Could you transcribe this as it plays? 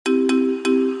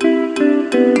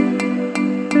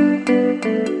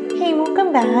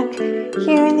back.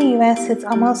 Here in the US, it's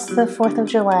almost the 4th of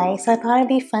July, so I thought it'd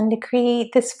be fun to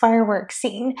create this fireworks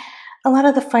scene. A lot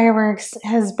of the fireworks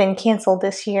has been canceled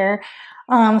this year,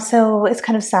 so it's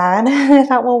kind of sad. I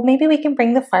thought, well, maybe we can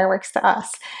bring the fireworks to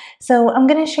us. So I'm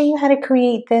going to show you how to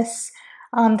create this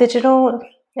digital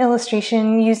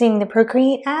illustration using the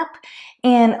Procreate app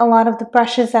and a lot of the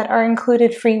brushes that are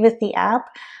included free with the app.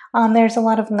 There's a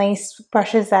lot of nice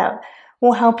brushes that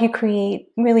will help you create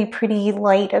really pretty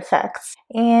light effects.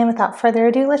 And without further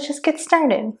ado, let's just get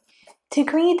started. To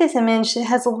create this image, it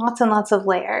has lots and lots of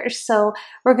layers. So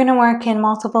we're going to work in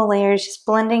multiple layers, just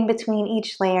blending between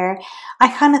each layer. I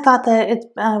kind of thought that it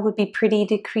would be pretty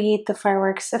to create the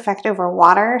fireworks effect over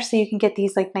water, so you can get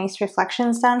these like nice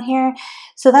reflections down here.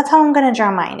 So that's how I'm going to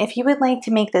draw mine. If you would like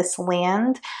to make this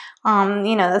land,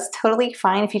 you know, that's totally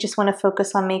fine. If you just want to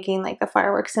focus on making like the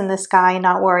fireworks in the sky,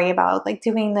 not worry about like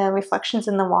doing the reflections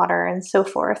in the water and so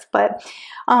forth. But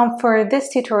for this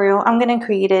tutorial, I'm going to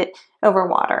create it over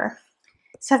water.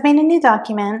 So I've made a new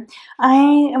document. I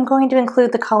am going to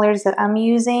include the colors that I'm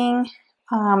using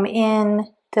in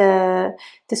the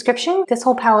description. This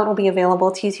whole palette will be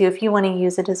available to you if you want to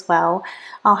use it as well.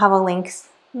 I'll have a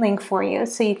link for you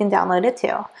so you can download it too.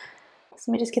 So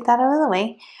let me just get that out of the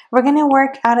way. We're going to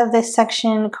work out of this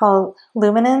section called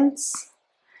Luminance.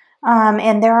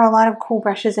 And there are a lot of cool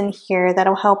brushes in here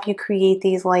that'll help you create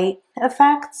these light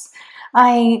effects.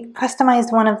 I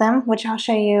customized one of them, which I'll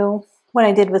show you what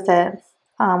I did with it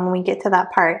when we get to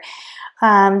that part,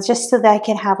 just so that I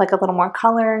can have like a little more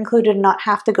color included and not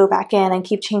have to go back in and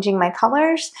keep changing my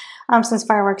colors, since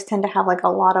fireworks tend to have like a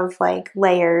lot of like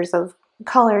layers of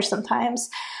colors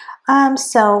sometimes.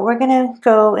 So we're gonna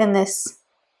go in this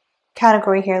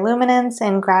category here, Luminance,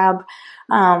 and grab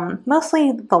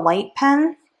mostly the light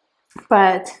pen,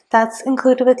 but that's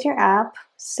included with your app.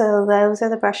 So those are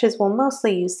the brushes we'll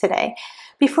mostly use today.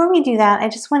 Before we do that, I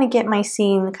just want to get my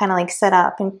scene kind of like set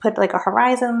up and put like a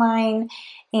horizon line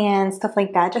and stuff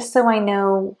like that, just so I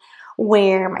know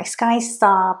where my sky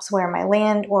stops, where my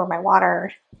land or my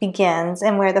water begins,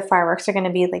 and where the fireworks are going to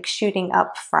be like shooting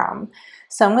up from.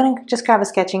 So I'm going to just grab a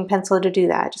sketching pencil to do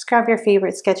that. Just grab your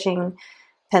favorite sketching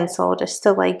pencil just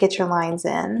to like get your lines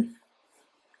in.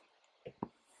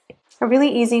 A really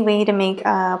easy way to make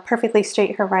a perfectly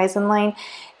straight horizon line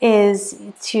is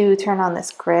to turn on this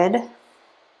grid,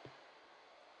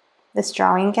 this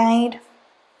drawing guide,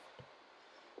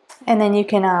 and then you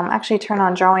can actually turn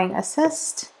on drawing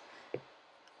assist,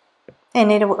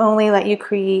 and it will only let you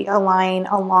create a line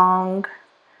along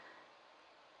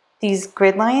these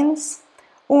grid lines,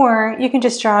 or you can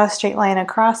just draw a straight line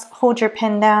across, hold your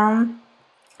pen down,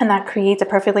 and that creates a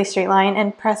perfectly straight line,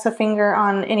 and press a finger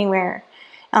on anywhere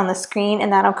on the screen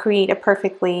and that'll create a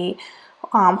perfectly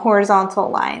horizontal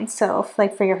line. So if,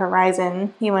 like for your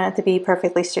horizon, you want it to be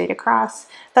perfectly straight across,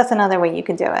 that's another way you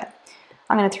can do it.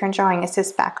 I'm going to turn drawing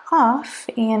assist back off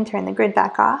and turn the grid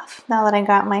back off now that I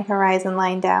got my horizon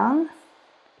line down,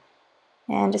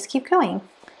 and just keep going.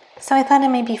 So I thought it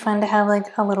might be fun to have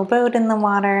like a little boat in the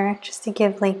water just to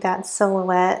give like that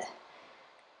silhouette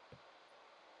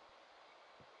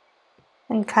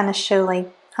and kind of show like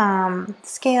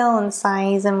scale and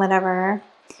size and whatever.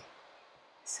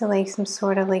 So like some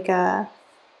sort of like a,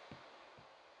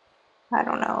 I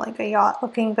don't know, like a yacht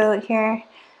looking boat here.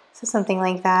 So something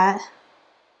like that.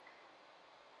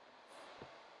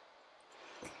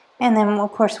 And then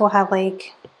of course we'll have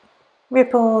like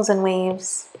ripples and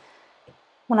waves.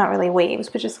 Well, not really waves,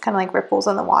 but just kind of like ripples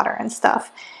in the water and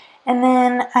stuff. And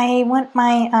then I want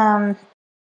my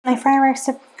my fireworks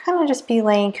to kind of just be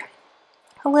like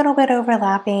a little bit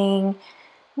overlapping.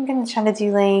 I'm gonna try to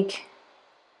do like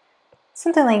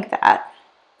something like that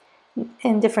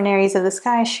in different areas of the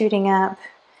sky shooting up,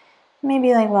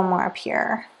 maybe like one more up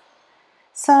here.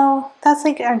 So that's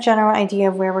like our general idea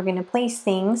of where we're going to place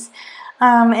things.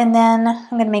 And then I'm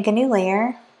going to make a new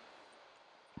layer,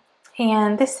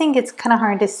 and this thing gets kind of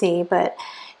hard to see, but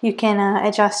you can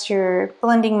adjust your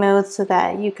blending mode so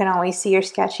that you can always see your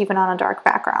sketch even on a dark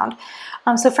background.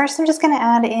 So first I'm just going to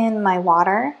add in my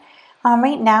water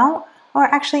right now, or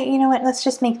actually, you know what, let's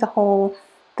just make the whole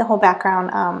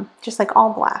background just like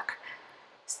all black,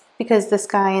 because the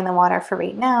sky and the water for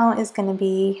right now is going to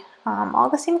be all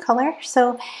the same color.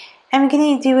 So I'm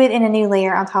going to do it in a new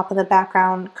layer on top of the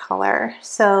background color.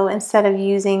 So instead of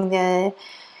using the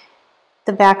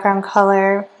background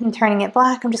color and turning it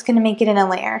black, I'm just going to make it in a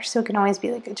layer so it can always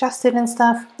be like adjusted and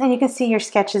stuff, and you can see your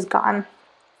sketch is gone.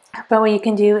 But what you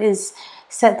can do is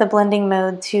set the blending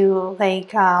mode to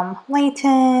like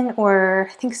lighten, or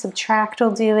I think subtract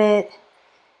will do it.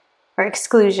 or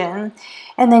exclusion.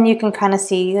 And then you can kind of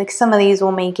see, like some of these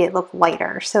will make it look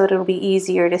lighter, so it'll be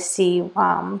easier to see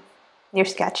your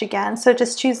sketch again. So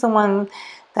just choose the one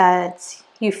that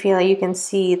you feel you can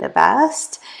see the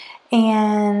best.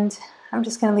 And I'm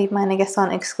just going to leave mine, I guess,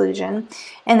 on exclusion.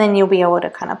 And then you'll be able to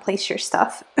kind of place your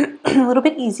stuff a little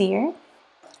bit easier.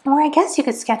 Or I guess you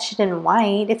could sketch it in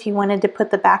white if you wanted to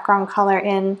put the background color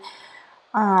in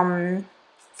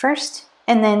first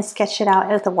and then sketch it out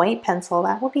with a white pencil.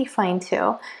 That would be fine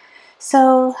too.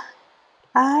 So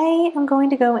I am going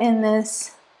to go in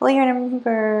this layer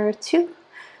number 2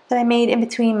 that I made in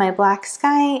between my black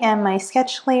sky and my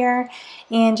sketch layer,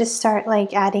 and just start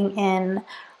like adding in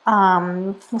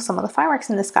some of the fireworks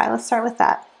in the sky. Let's start with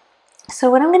that. So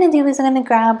what I'm going to do is I'm going to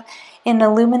grab in the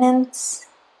luminance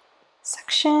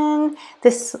section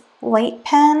this light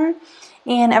pen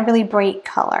and a really bright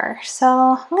color. So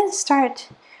I'm going to start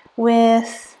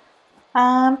with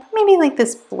maybe like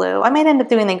this blue. I might end up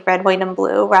doing like red, white, and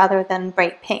blue rather than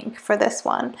bright pink for this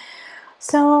one.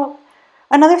 So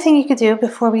another thing you could do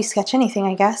before we sketch anything,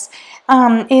 I guess,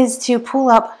 is to pull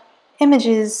up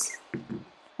images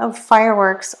of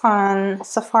fireworks on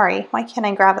Safari. Why can't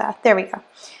I grab that? There we go.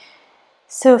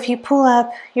 So if you pull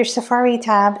up your Safari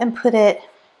tab and put it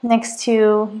next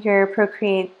to your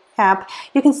Procreate app,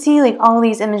 you can see like all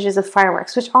these images of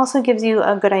fireworks, which also gives you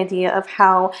a good idea of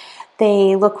how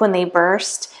they look when they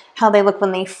burst, how they look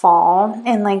when they fall,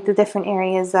 and like the different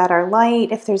areas that are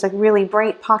light, if there's like really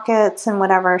bright pockets and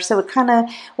whatever. So it kind of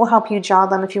will help you draw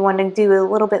them if you want to do a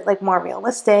little bit like more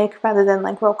realistic rather than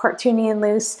like real cartoony and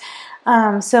loose.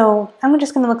 So I'm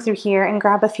just going to look through here and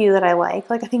grab a few that I like.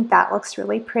 Like I think that looks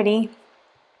really pretty.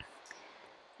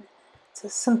 So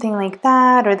something like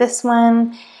that, or this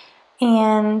one.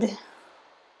 And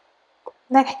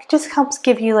that just helps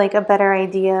give you like a better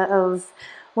idea of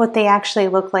what they actually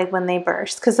look like when they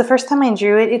burst. Because the first time I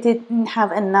drew it, it didn't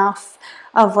have enough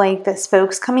of like the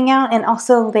spokes coming out, and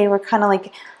also they were kind of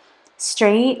like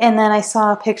straight. And then I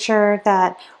saw a picture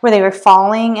that where they were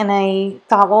falling, and I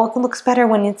thought, well, it looks better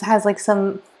when it has like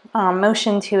some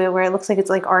motion to it, where it looks like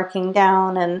it's like arcing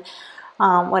down and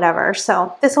whatever.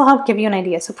 So this will help give you an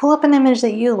idea. So pull up an image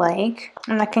that you like,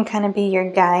 and that can kind of be your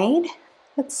guide.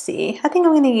 Let's see. I think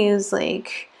I'm going to use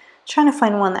like, trying to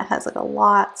find one that has like a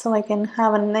lot so I can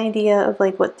have an idea of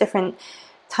like what different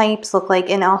types look like,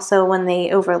 and also when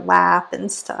they overlap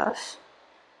and stuff.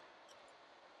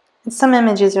 And some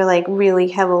images are like really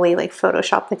heavily like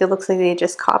photoshopped, like it looks like they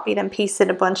just copied and pasted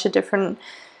a bunch of different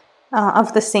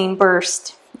of the same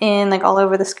burst in like all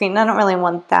over the screen. I don't really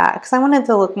want that because I want it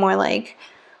to look more like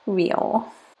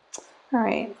real. All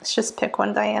right, let's just pick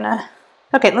one, Diana.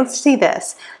 Okay, let's see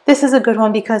this. This is a good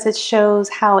one because it shows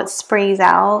how it sprays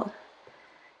out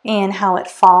and how it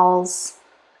falls.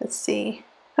 Let's see.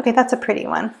 Okay, that's a pretty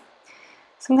one.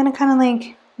 So I'm gonna kind of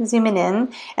like zoom it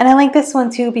in. And I like this one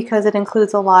too because it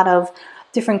includes a lot of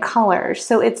different colors.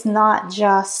 So it's not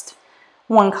just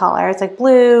one color. It's like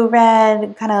blue,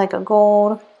 red, kind of like a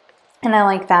gold. And I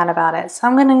like that about it. So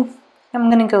I'm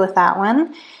gonna go with that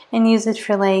one and use it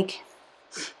for like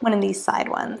one of these side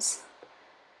ones.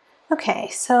 Okay,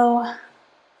 so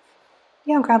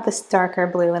yeah, I'll grab this darker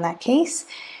blue in that case.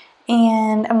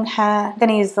 And I'm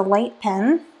gonna use the light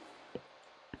pen.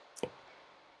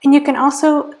 And you can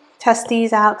also test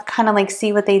these out, kind of like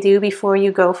see what they do before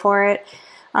you go for it.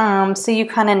 So you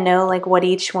kind of know like what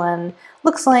each one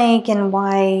looks like and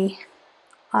why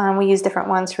we use different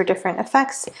ones for different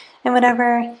effects and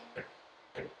whatever.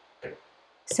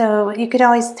 So you could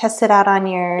always test it out on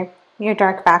your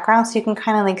dark background so you can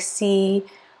kind of like see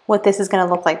what this is going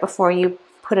to look like before you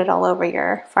put it all over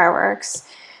your fireworks.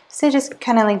 So just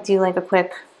kind of like do like a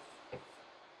quick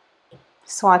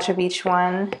swatch of each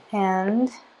one and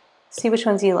see which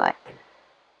ones you like.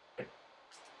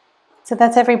 So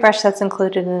that's every brush that's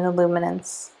included in the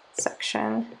luminance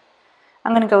section.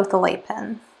 I'm going to go with the light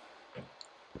pen.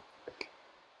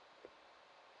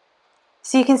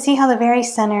 So you can see how the very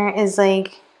center is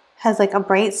like, has like a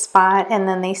bright spot, and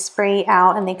then they spray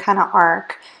out and they kind of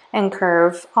arc and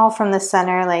curve all from the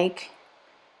center, like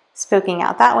spoking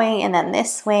out that way and then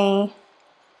this way.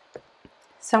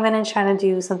 So I'm going to try to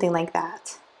do something like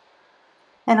that.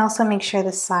 And also make sure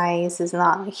the size is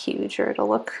not like huge or it'll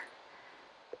look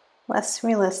less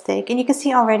realistic. And you can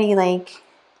see already like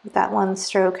with that one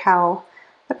stroke how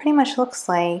that pretty much looks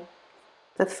like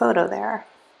the photo there.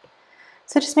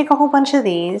 So just make a whole bunch of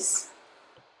these.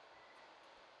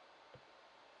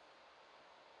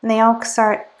 And they all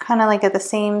start kind of like at the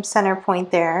same center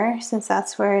point there, since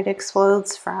that's where it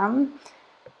explodes from.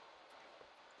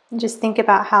 And just think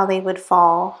about how they would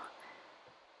fall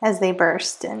as they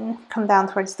burst and come down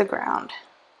towards the ground.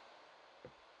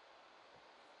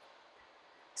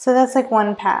 So that's like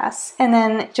one pass. And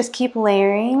then just keep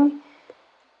layering.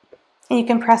 And you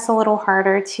can press a little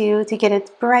harder too to get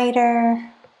it brighter.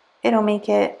 It'll make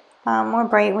it more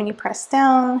bright when you press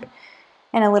down,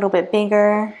 and a little bit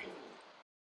bigger.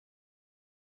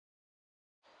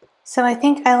 So I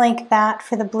think I like that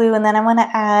for the blue, and then I want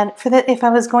to add, if I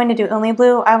was going to do only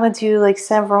blue, I would do like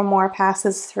several more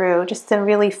passes through just to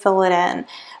really fill it in.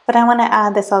 But I want to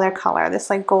add this other color,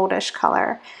 this like goldish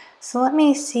color. So let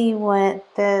me see what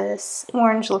this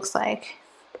orange looks like.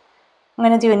 I'm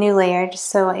going to do a new layer just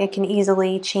so I can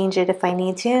easily change it if I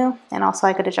need to. And also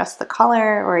I could adjust the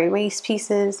color or erase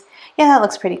pieces. Yeah, that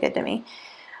looks pretty good to me.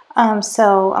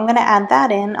 So I'm going to add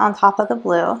that in on top of the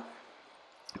blue.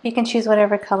 You can choose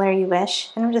whatever color you wish.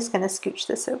 And I'm just going to scooch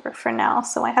this over for now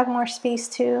so I have more space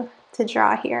to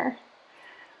draw here.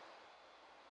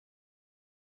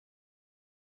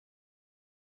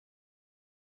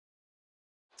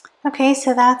 Okay,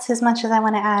 so that's as much as I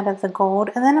want to add of the gold.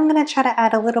 And then I'm going to try to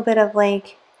add a little bit of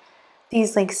like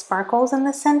these like sparkles in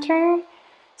the center.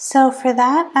 So for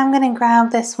that, I'm going to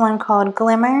grab this one called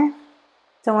Glimmer.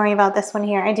 Don't worry about this one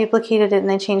here. I duplicated it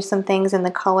and I changed some things in the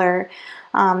color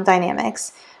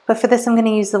dynamics. But for this, I'm going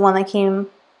to use the one that came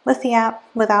with the app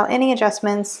without any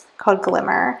adjustments, called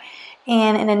Glimmer.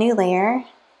 And in a new layer,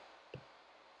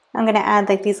 I'm going to add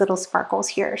like these little sparkles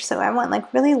here. So I want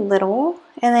like really little,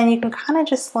 and then you can kind of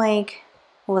just like,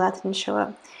 oh, that didn't show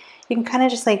up. You can kind of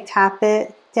just like tap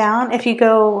it down. If you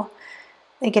go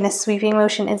like in a sweeping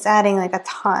motion, it's adding like a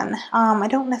ton. I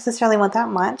don't necessarily want that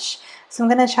much. So I'm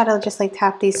going to try to just like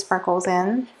tap these sparkles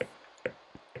in.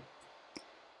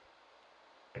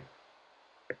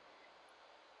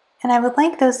 And I would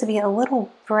like those to be a little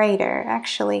brighter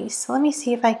actually. So let me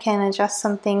see if I can adjust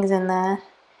some things in the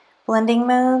blending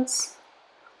modes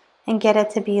and get it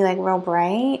to be like real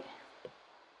bright.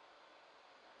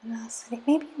 Luminosity,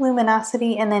 maybe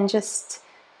luminosity, and then just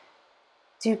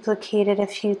duplicate it a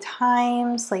few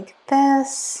times like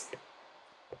this.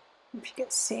 If you can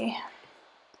see.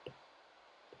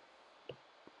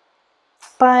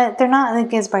 But they're not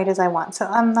like as bright as I want, so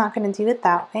I'm not going to do it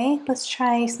that way. Let's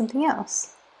try something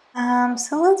else.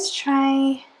 So let's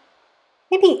try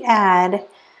maybe add.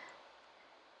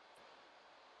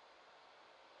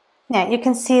 Yeah, you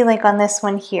can see like on this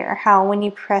one here, how when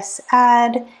you press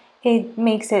add, it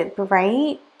makes it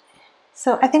bright.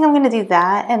 So I think I'm going to do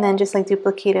that and then just like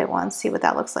duplicate it once, see what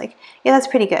that looks like. Yeah, that's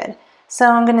pretty good. So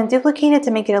I'm going to duplicate it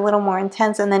to make it a little more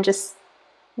intense and then just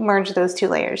merge those two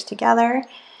layers together.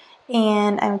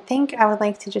 And I think I would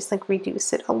like to just like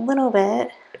reduce it a little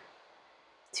bit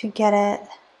to get it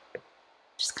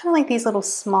just kind of like these little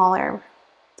smaller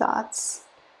dots.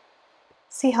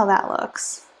 See how that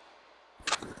looks.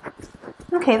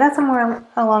 Okay, that's more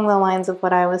along the lines of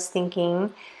what I was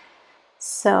thinking.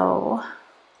 So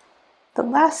the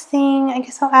last thing, I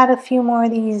guess I'll add a few more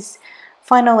of these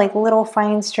final like little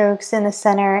fine strokes in the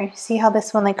center. See how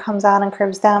this one like comes out and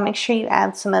curves down? Make sure you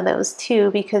add some of those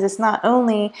too, because it's not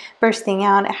only bursting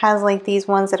out, it has like these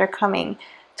ones that are coming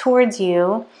towards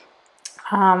you,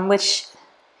 which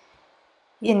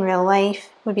in real life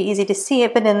would be easy to see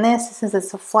it, but in this, since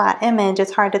it's a flat image,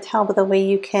 it's hard to tell, but the way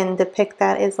you can depict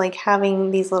that is like having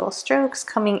these little strokes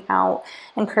coming out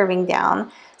and curving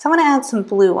down. So I want to add some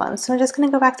blue ones. So I'm just going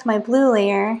to go back to my blue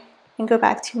layer and go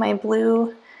back to my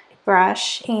blue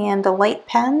brush and the light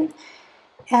pen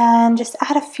and just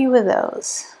add a few of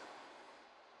those.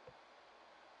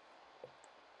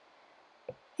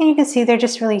 And you can see they're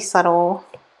just really subtle,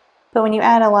 but when you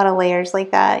add a lot of layers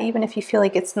like that, even if you feel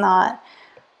like it's not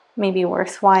maybe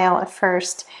worthwhile at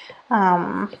first,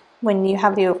 when you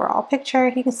have the overall picture,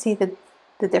 you can see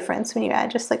the difference when you add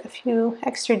just like a few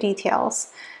extra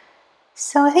details.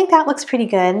 So I think that looks pretty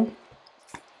good.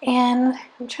 And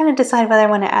I'm trying to decide whether I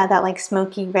want to add that like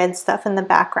smoky red stuff in the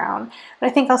background, but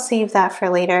I think I'll save that for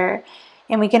later.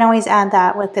 And we can always add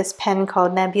that with this pen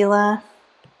called Nebula.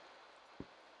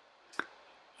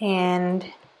 And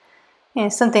you know,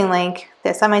 something like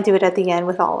this. I might do it at the end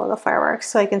with all of the fireworks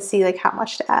so I can see like how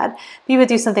much to add. But you would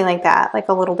do something like that, like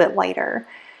a little bit lighter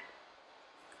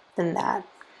than that.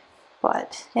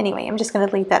 But anyway, I'm just going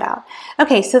to leave that out.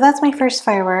 Okay, so that's my first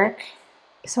firework.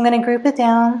 So I'm going to group it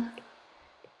down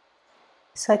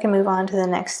so I can move on to the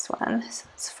next one. So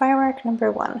it's firework number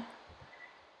 1.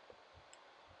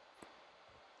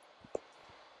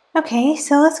 Okay,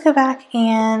 so let's go back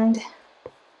and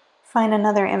find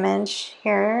another image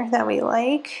here that we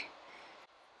like.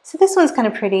 So this one's kind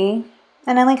of pretty,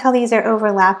 and I like how these are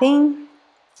overlapping.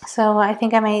 So I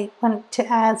think I might want to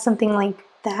add something like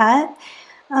that.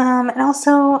 And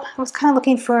also I was kind of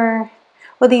looking for,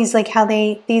 well, these like how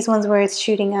these ones where it's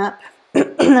shooting up.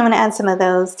 I'm going to add some of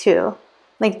those too.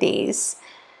 like these.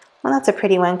 Well, that's a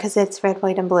pretty one because it's red,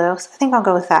 white, and blue, so I think I'll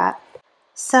go with that.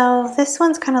 So this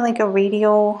one's kind of like a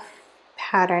radial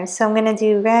pattern. So I'm gonna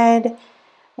do red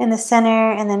in the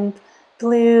center and then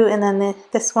blue, and then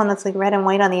this one that's like red and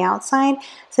white on the outside.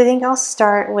 So I think I'll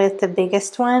start with the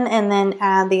biggest one and then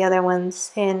add the other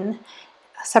ones in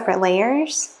separate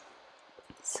layers.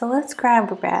 So let's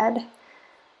grab red.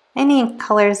 Any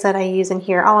colors that I use in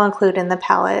here, I'll include in the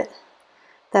palette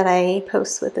that I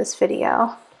post with this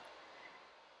video.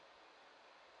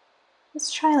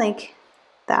 Let's try like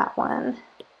that one.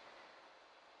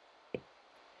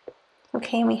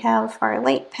 Okay, we have our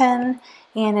light pen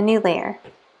and a new layer.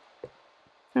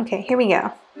 Okay, here we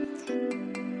go.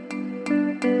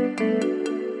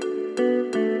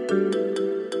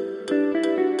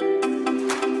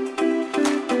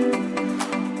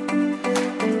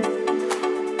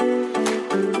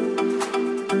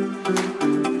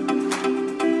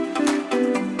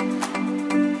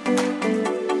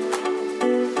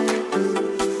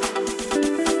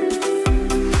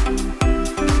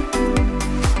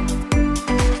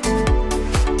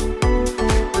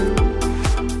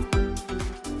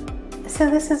 So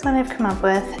this is what I've come up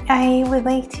with. I would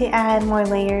like to add more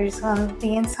layers on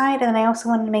the inside, and I also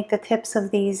wanted to make the tips of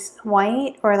these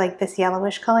white or like this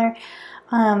yellowish color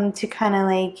to kind of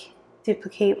like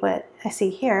duplicate what I see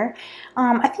here.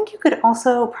 I think you could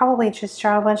also probably just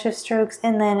draw a bunch of strokes,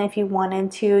 and then if you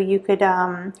wanted to, you could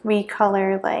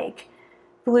recolor like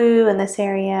blue in this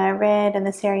area, red in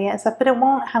this area and stuff, but it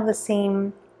won't have the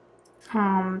same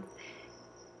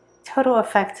total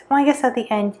effect. Well, I guess at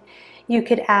the end you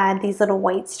could add these little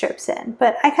white strips in,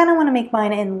 but I kind of want to make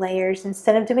mine in layers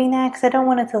instead of doing that because I don't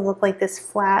want it to look like this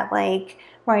flat, like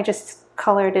where I just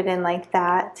colored it in like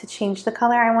that to change the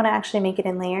color. I want to actually make it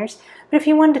in layers. But if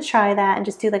you wanted to try that and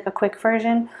just do like a quick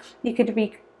version, you could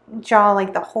draw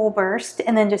like the whole burst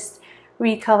and then just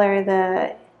recolor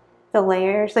the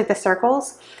layers, like the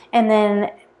circles, and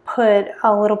then put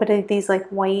a little bit of these like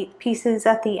white pieces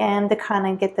at the end to kind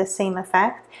of get the same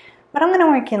effect. But I'm going to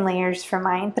work in layers for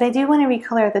mine, but I do want to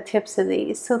recolor the tips of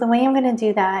these. So the way I'm going to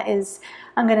do that is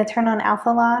I'm going to turn on Alpha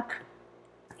Lock,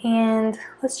 and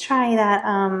let's try that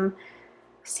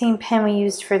same pen we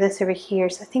used for this over here.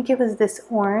 So I think it was this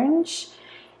orange,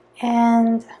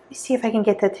 and let me see if I can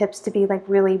get the tips to be like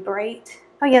really bright.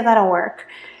 Oh yeah, that'll work.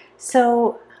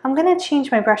 So I'm going to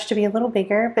change my brush to be a little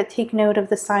bigger, but take note of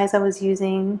the size I was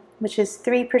using, which is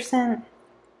 3%,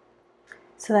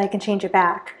 so that I can change it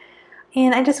back.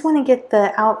 And I just want to get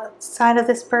the outside of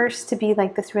this burst to be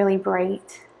like this really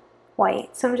bright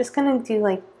white. So I'm just going to do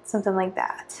like something like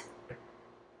that.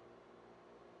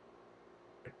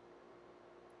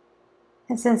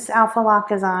 And since Alpha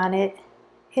Lock is on, it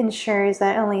ensures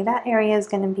that only that area is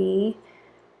going to be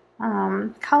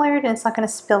colored and it's not going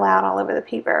to spill out all over the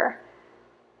paper.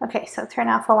 Okay, so turn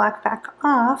Alpha Lock back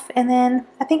off, and then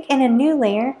I think in a new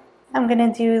layer, I'm going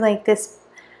to do like this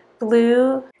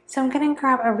blue. So I'm going to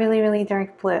grab a really, really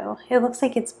dark blue. It looks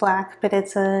like it's black, but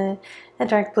it's a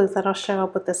dark blue that'll show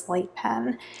up with this light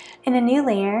pen. In a new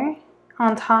layer,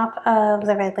 on top of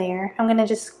the red layer, I'm going to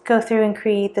just go through and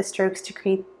create the strokes to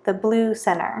create the blue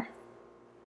center.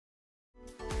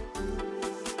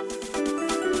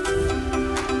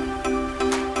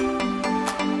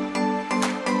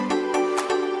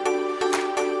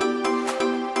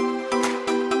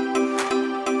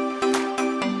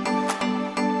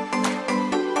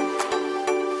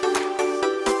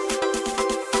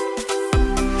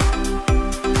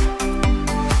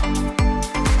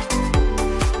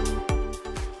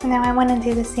 Now I want to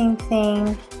do the same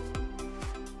thing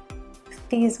with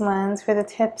these ones where the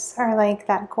tips are like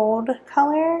that gold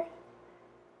color.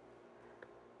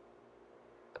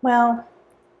 Well,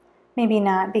 maybe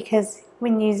not, because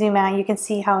when you zoom out you can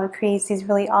see how it creates these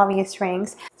really obvious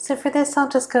rings. So for this I'll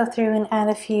just go through and add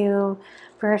a few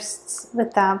bursts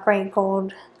with that bright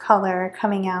gold color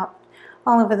coming out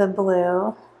all over the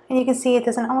blue. And you can see it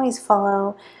doesn't always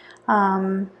follow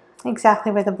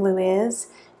exactly where the blue is.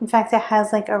 In fact, it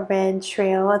has like a red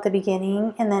trail at the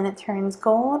beginning and then it turns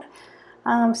gold.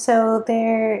 So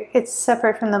there, it's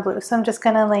separate from the blue. So I'm just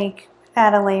gonna like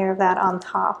add a layer of that on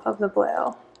top of the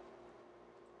blue.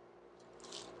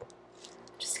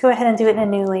 Just go ahead and do it in a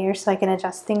new layer so I can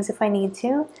adjust things if I need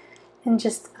to. And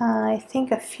just, I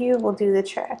think a few will do the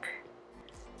trick.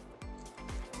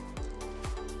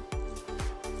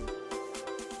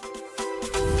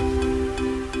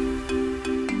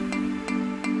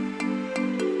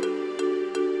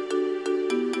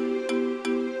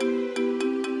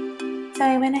 So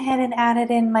I went ahead and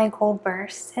added in my gold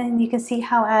bursts, and you can see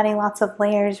how adding lots of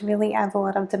layers really adds a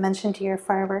lot of dimension to your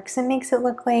fireworks and makes it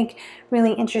look like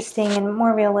really interesting and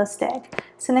more realistic.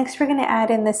 So next we're going to add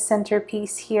in this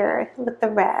centerpiece here with the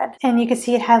red. And you can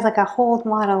see it has like a whole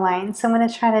lot of lines. So I'm going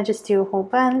to try to just do a whole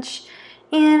bunch.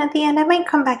 And at the end I might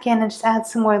come back in and just add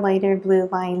some more lighter blue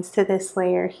lines to this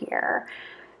layer here.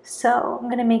 So I'm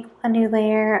going to make a new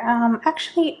layer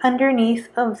actually underneath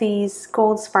of these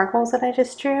gold sparkles that I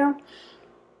just drew.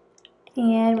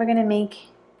 And we're going to make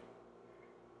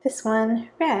this one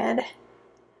red.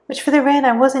 Which for the red,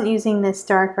 I wasn't using this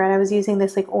dark red. I was using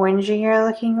this like orangier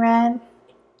looking red.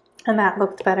 And that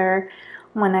looked better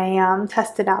when I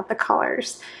tested out the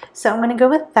colors. So I'm going to go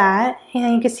with that.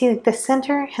 And you can see like the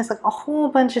center has like a whole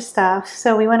bunch of stuff.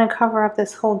 So we want to cover up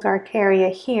this whole dark area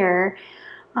here.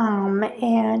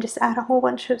 And just add a whole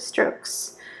bunch of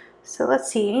strokes. So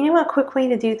let's see. You know what a quick way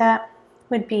to do that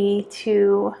would be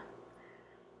to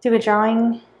do a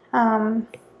drawing and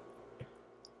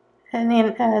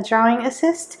then a drawing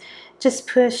assist. Just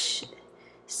push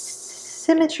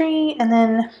symmetry and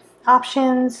then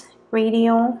options,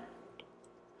 radial,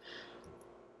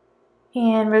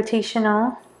 and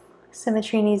rotational.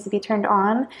 Symmetry needs to be turned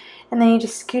on. And then you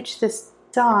just scooch this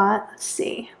dot, let's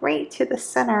see, right to the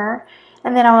center.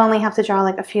 And then I'll only have to draw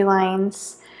like a few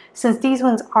lines. Since these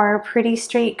ones are pretty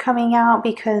straight coming out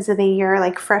because they are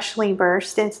like freshly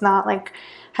burst, it's not like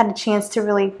had a chance to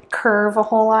really curve a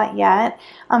whole lot yet.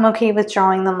 I'm okay with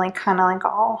drawing them like kind of like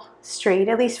all straight,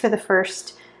 at least for the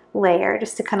first layer,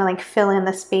 just to kind of like fill in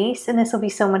the space, and this will be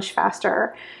so much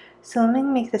faster. So let me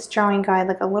make this drawing guide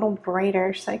like a little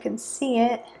brighter so I can see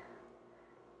it.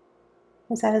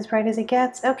 Is that as bright as it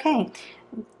gets? Okay,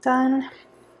 done.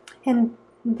 And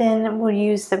then we'll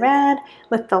use the red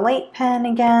with the light pen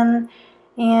again,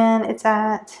 and it's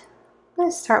at,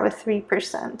 let's start with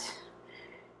 3%.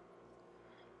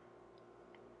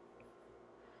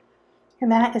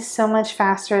 And that is so much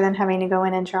faster than having to go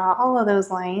in and draw all of those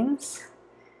lines.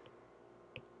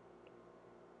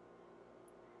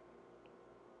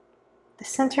 The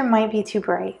center might be too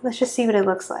bright. Let's just see what it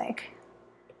looks like.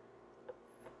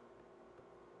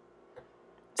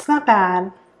 It's not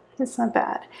bad. It's not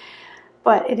bad.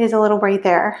 But it is a little bright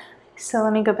there. So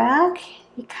let me go back.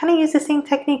 You kind of use the same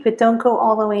technique, but don't go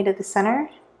all the way to the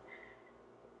center.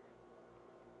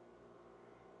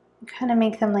 You kind of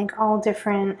make them like all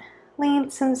different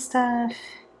lengths and stuff,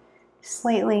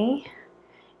 slightly.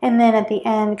 And then at the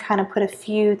end, kind of put a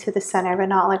few to the center, but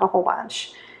not like a whole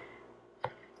bunch.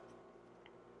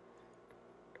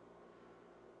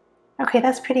 Okay,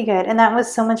 that's pretty good. And that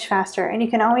was so much faster. And you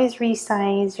can always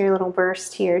resize your little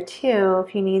burst here too,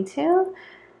 if you need to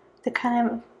kind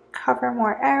of cover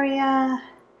more area.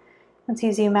 Once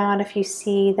you zoom out, if you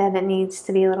see that it needs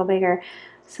to be a little bigger.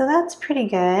 So that's pretty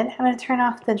good. I'm going to turn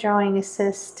off the drawing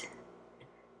assist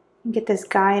and get this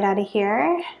guide out of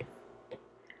here.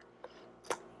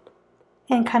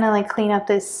 And kind of like clean up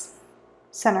this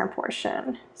center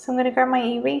portion. So I'm going to grab my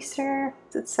eraser.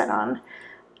 What's it set on?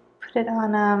 Put it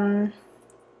on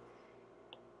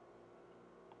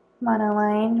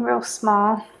monoline, real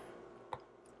small.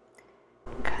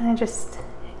 Kind of just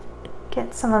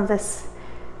get some of this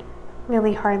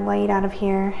really hard light out of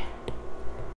here.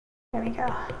 There we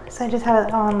go. So I just have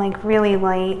it on like really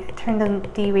light. Turn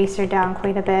the eraser down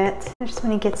quite a bit. I just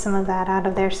want to get some of that out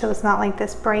of there so it's not like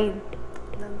this bright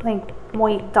like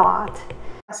white dot.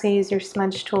 Also use your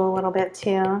smudge tool a little bit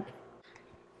too.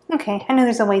 Okay, I know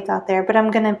there's a white dot there, but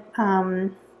I'm gonna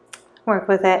work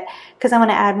with it because I want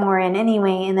to add more in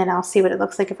anyway, and then I'll see what it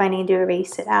looks like if I need to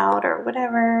erase it out or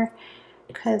whatever,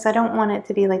 because I don't want it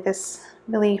to be like this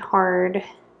really hard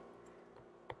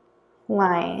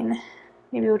line.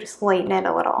 Maybe we'll just lighten it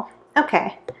a little.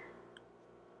 Okay.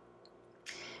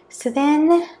 So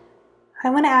then I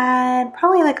want to add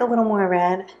probably like a little more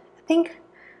red. I think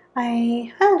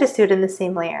I'll just do it in the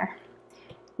same layer.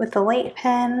 With the light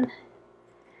pen,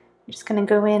 I'm just going to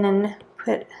go in and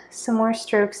put some more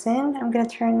strokes in. I'm going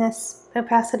to turn this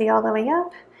opacity all the way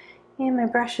up. And my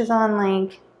brush is on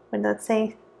like, what did that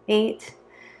say, 8.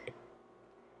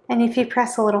 And if you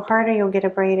press a little harder, you'll get a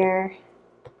brighter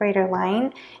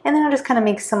line. And then I'll just kind of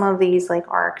make some of these like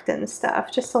arced and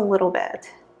stuff, just a little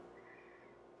bit.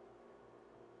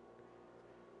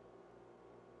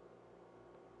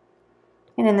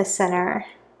 And in the center,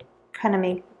 kind of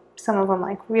make some of them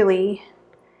like really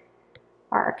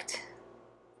arced,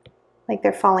 like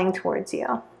they're falling towards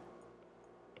you.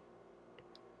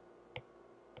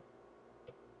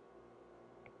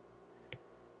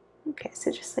 Okay,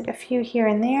 so just like a few here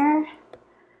and there.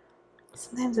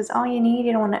 Sometimes it's all you need,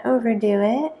 you don't want to overdo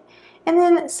it. And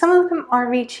then some of them are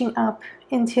reaching up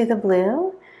into the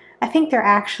blue. I think they're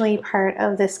actually part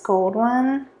of this gold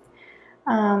one,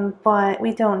 but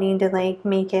we don't need to like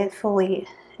make it fully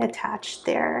attached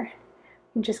there.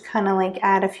 And just kind of like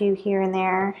add a few here and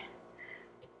there.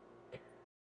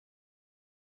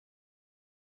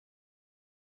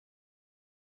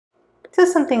 So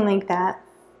something like that.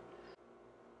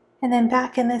 And then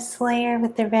back in this layer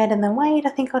with the red and the white, I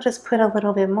think I'll just put a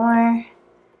little bit more.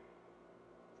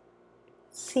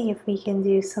 See if we can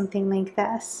do something like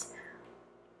this.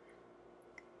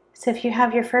 So if you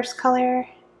have your first color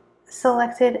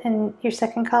selected and your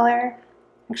second color,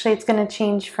 actually it's going to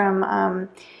change from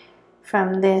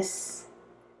this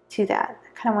to that.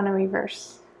 I kind of want to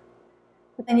reverse.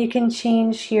 But then you can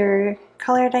change your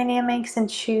color dynamics and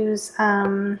choose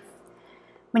when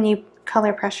you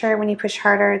color pressure, when you push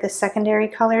harder, the secondary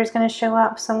color is going to show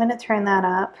up. So I'm going to turn that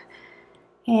up.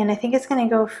 And I think it's going to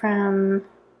go from,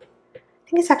 I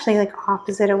think it's actually like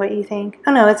opposite of what you think.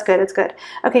 Oh no, it's good, it's good.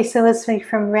 Okay, so it's like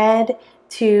from red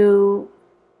to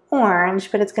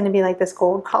orange, but it's going to be like this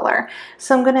gold color.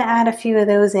 So I'm going to add a few of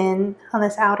those in on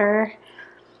this outer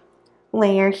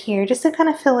layer here just to kind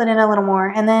of fill it in a little more.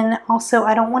 And then also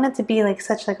I don't want it to be like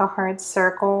such like a hard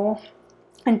circle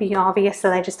and be obvious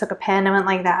that I just took a pen and went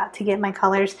like that to get my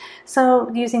colors. So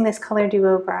using this color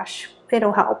duo brush,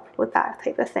 it'll help with that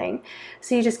type of thing.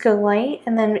 So you just go light,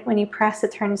 and then when you press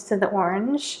it turns to the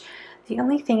orange. The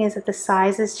only thing is that the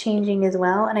size is changing as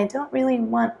well, and I don't really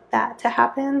want that to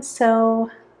happen. So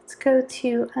let's go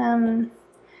to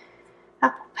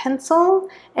Apple Pencil,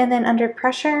 and then under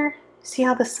pressure, see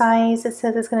how the size, it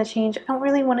says it's going to change. I don't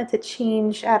really want it to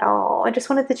change at all. I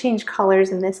just want it to change colors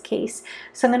in this case.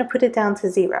 So I'm going to put it down to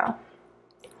 0.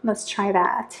 Let's try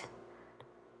that.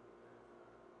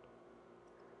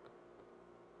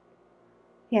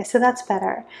 Yeah, so that's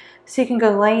better. So you can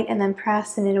go light and then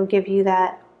press, and it'll give you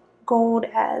that gold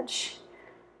edge.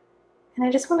 And I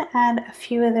just want to add a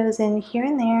few of those in here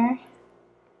and there.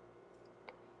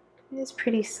 It is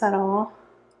pretty subtle.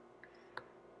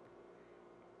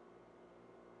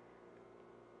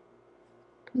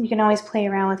 You can always play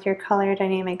around with your color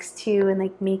dynamics too, and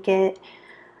like make it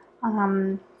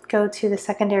go to the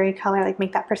secondary color, like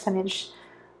make that percentage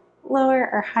lower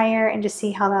or higher, and just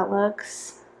see how that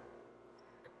looks.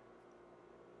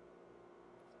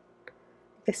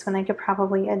 This one I could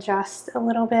probably adjust a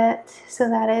little bit so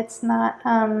that it's not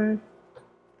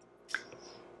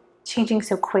changing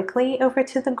so quickly over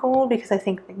to the gold, because I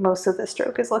think most of the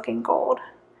stroke is looking gold.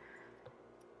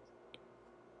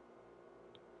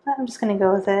 But I'm just going to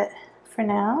go with it for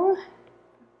now.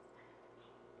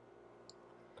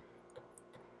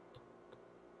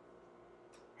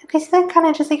 Okay, so that kind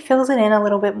of just like fills it in a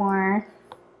little bit more.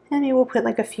 And maybe we'll put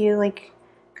like a few, like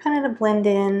kind of to blend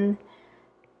in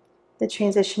the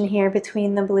transition here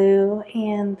between the blue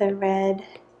and the red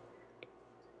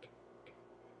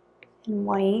and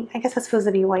white. I guess that's supposed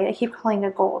to be white. I keep calling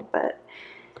it gold, but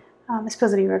it's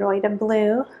supposed to be red, white, and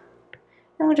blue.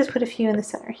 And we'll just put a few in the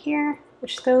center here,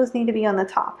 which those need to be on the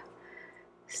top.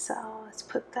 So let's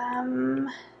put them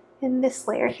in this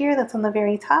layer here that's on the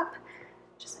very top.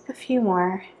 Just like a few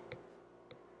more.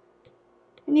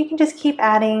 And you can just keep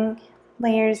adding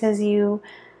layers as you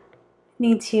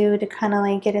need to kind of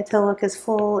like get it to look as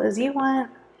full as you want.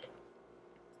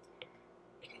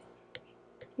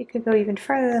 You could go even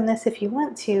further than this if you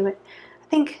want to, but I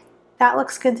think that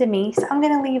looks good to me. So I'm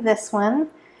going to leave this one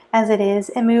as it is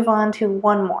and move on to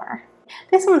one more.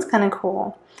 This one's kind of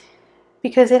cool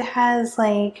because it has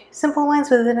like simple lines,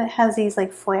 but then it has these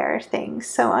like flare things.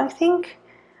 So I think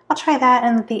I'll try that,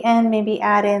 and at the end maybe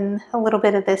add in a little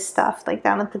bit of this stuff like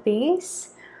down at the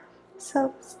base.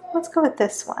 So let's go with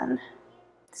this one.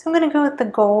 So I'm going to go with the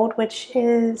gold, which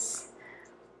is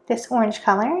this orange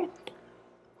color.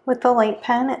 With the light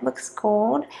pen, it looks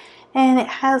gold, and it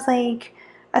has like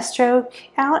a stroke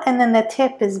out, and then the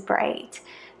tip is bright.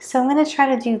 So I'm going to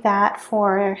try to do that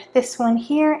for this one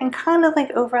here and kind of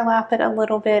like overlap it a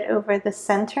little bit over the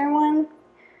center one.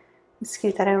 Let's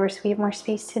scoot that over so we have more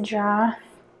space to draw.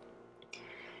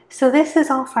 So this is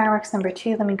all fireworks number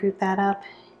 2. Let me group that up,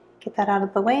 get that out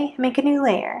of the way, and make a new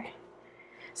layer.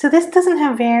 So this doesn't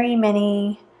have very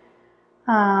many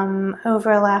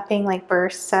overlapping like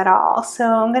bursts at all. So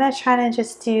I'm going to try to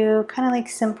just do kind of like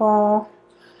simple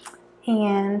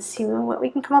and see what we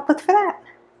can come up with for that.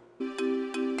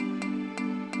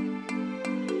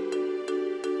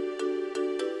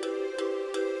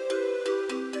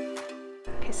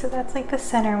 Okay, so that's like the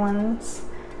center ones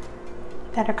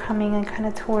that are coming and kind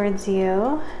of towards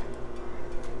you.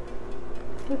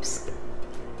 Oops,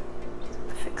 just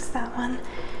fix that one.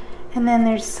 And then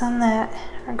there's some that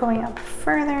are going up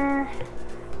further.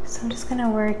 So I'm just going to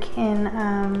work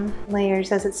in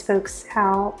layers as it spokes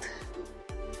out.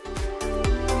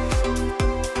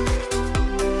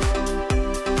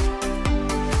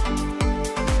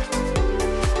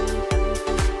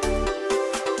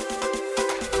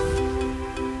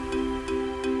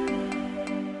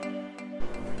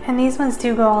 And these ones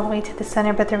do go all the way to the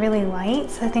center, but they're really light,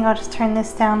 so I think I'll just turn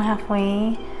this down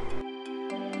halfway.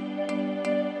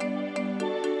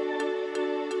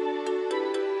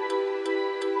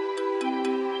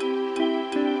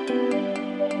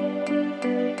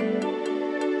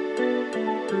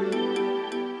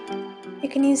 You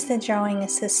can use the Drawing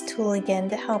Assist tool again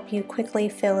to help you quickly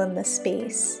fill in the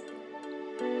space.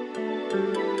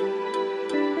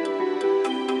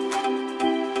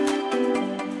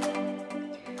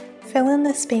 Fill in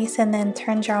the space and then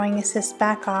turn Drawing Assist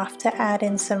back off to add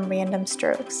in some random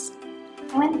strokes.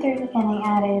 I went through and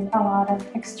I added a lot of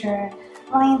extra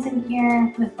lines in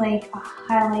here with like a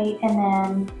highlight and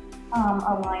then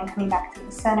a line coming back to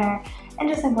the center, and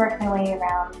just like work my way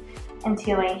around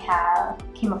until I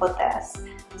came up with this.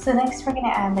 So next we're going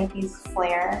to add like these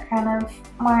flare kind of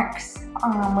marks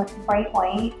with bright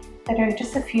white that are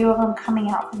just a few of them coming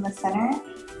out from the center.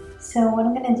 So what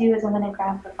I'm going to do is I'm going to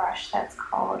grab the brush that's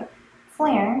called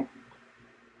Flare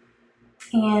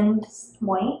and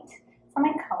white for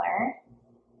my color.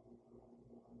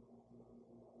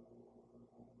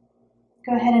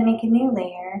 Go ahead and make a new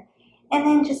layer and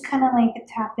then just kind of like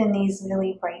tap in these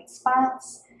really bright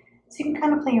spots. So you can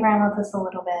kind of play around with this a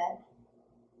little bit.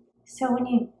 So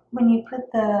when you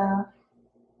put the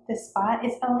spot,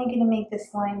 it's only going to make this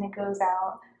line that goes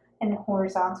out in a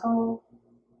horizontal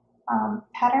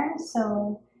pattern.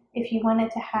 So if you wanted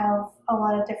to have a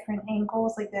lot of different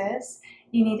angles like this,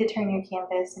 you need to turn your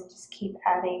canvas and just keep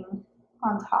adding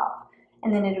on top,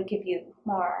 and then it'll give you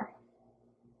more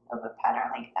of a pattern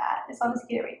like that, as long as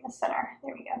you get it right in the center.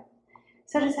 There we go.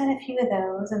 So just add a few of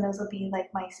those, and those will be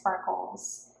like my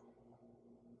sparkles.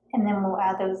 And then we'll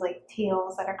add those like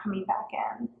tails that are coming back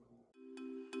in.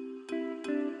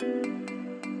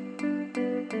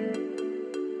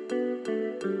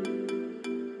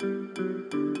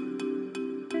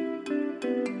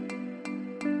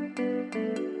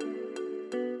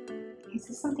 Okay,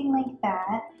 so something like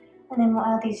that. And then we'll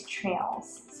add these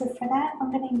trails. So for that,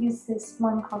 I'm going to use this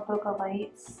one called Bokeh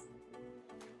Lights.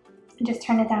 And just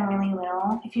turn it down really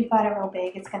little. If you've got it real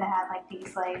big, it's going to add like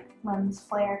these like lens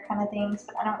flare kind of things,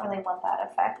 but I don't really want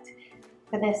that effect.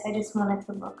 For this, I just want it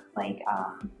to look like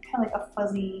kind of like a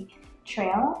fuzzy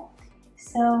trail.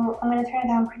 So I'm going to turn it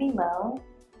down pretty low.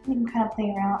 You can kind of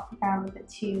play around with it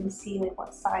too, see like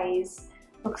what size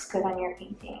looks good on your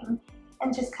painting.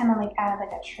 And just kind of like add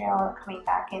like a trail coming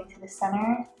back into the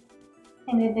center.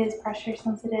 And it is pressure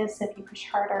sensitive, so if you push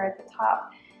harder at the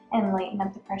top and lighten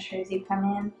up the pressure as you come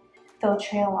in, they'll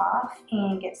trail off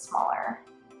and get smaller.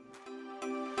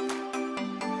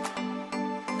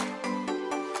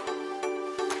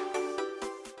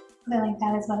 Something like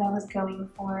that is what I was going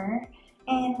for.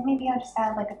 And maybe I'll just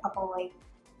add like a couple like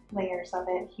layers of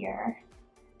it here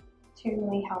to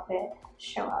really help it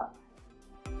show up.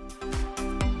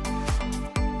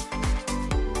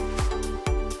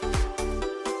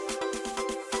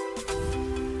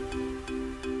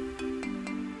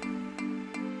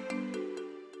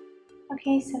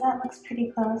 Okay, so that looks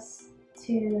pretty close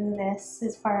to this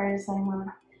as far as I want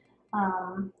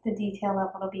the detail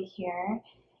level to be here.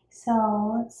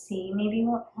 So let's see, maybe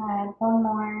we'll add one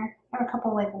more or a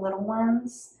couple like little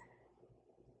ones.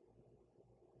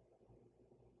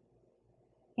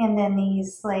 And then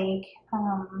these like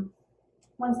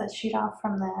ones that shoot off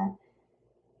from the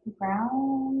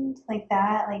ground like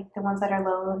that, like the ones that are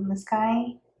low in the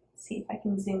sky. Let's see if I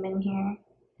can zoom in here.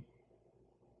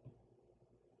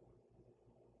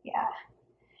 Yeah,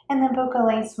 and then Bokeh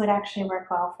Lights would actually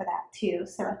work well for that too.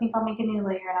 So I think I'll make a new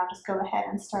layer and I'll just go ahead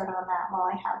and start on that while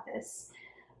I have this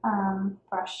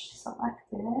brush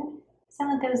selected.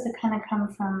 Some of those that kind of come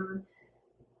from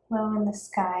low in the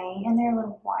sky and they're a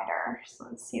little wider. So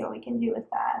let's see what we can do with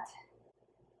that.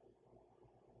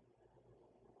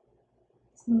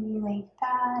 So maybe like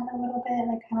that a little bit,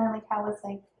 like kind of like how it's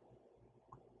like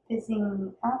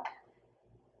fizzing up.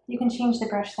 You can change the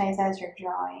brush size as you're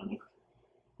drawing,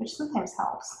 which sometimes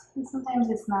helps, and sometimes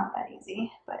it's not that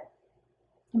easy, but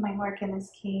it might work in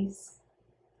this case.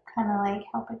 Kind of like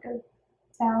help it go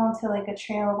down to like a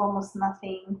trail of almost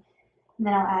nothing, and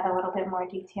then I'll add a little bit more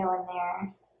detail in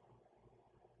there.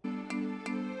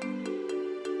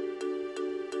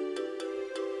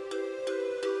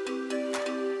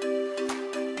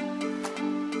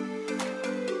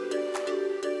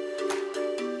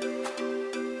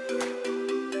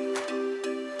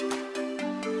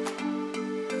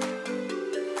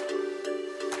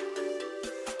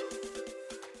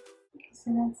 So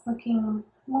that's looking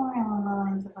more along the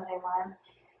lines of what I want.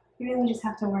 You really just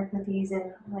have to work with these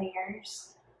in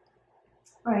layers.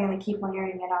 Or you're going to keep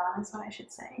layering it on, is what I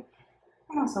should say.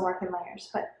 And also work in layers,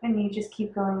 but when you just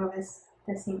keep going over this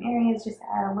the same areas, just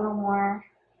add a little more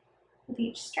with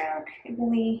each stroke. It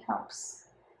really helps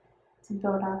to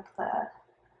build up the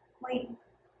light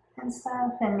and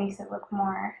stuff and makes it look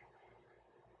more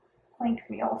like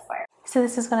real fire. So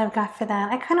this is what I've got for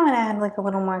that. I kind of want to add like a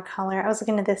little more color. I was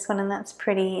looking at this one and that's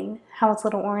pretty, how it's a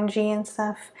little orangey and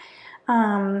stuff.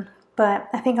 But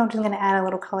I think I'm just going to add a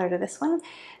little color to this one.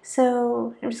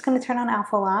 So I'm just going to turn on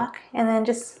alpha lock and then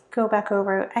just go back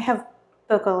over. I have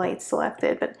bokeh light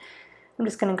selected, but I'm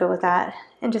just going to go with that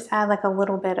and just add like a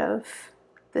little bit of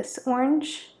this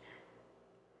orange.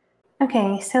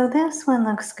 Okay, so this one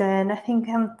looks good. I think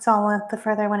it's all the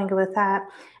further I want to go with that.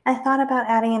 I thought about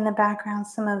adding in the background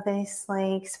some of this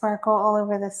like sparkle all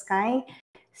over the sky.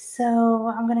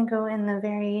 So I'm going to go in the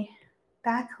very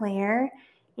back layer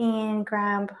and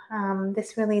grab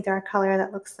this really dark color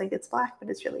that looks like it's black, but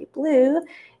it's really blue,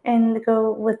 and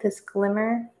go with this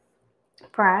glimmer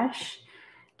brush,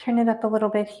 turn it up a little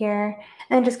bit here,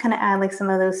 and just kind of add like some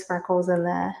of those sparkles in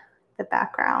the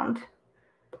background.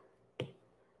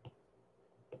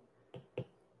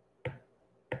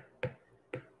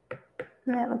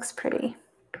 And that looks pretty.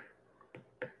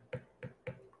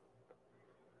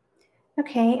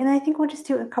 Okay, and I think we'll just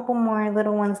do a couple more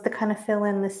little ones to kind of fill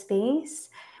in the space.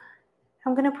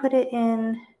 I'm going to put it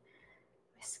in,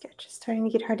 my sketch is starting to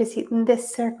get hard to see, in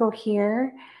this circle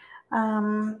here.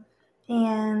 And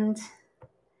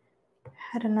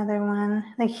had another one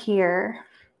like here.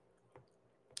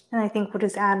 And I think we'll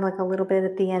just add like a little bit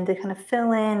at the end to kind of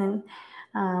fill in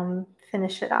and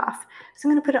finish it off. So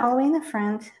I'm going to put it all the way in the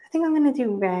front. I think I'm going to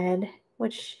do red,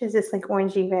 which is this like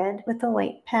orangey red with the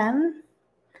light pen.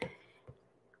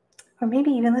 Or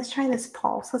maybe even, let's try this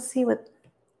pulse. Let's see what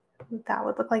that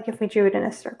would look like if we drew it in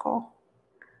a circle.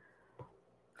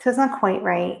 So it's not quite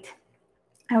right.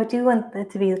 I would do want it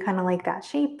to be kind of like that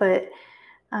shape, but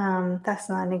that's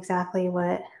not exactly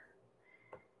what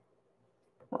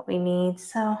we need.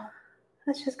 So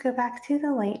let's just go back to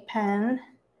the light pen,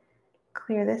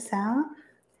 clear this out,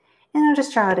 and I'll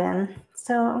just draw it in.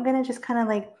 So I'm going to just kind of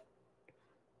like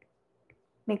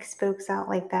make spokes out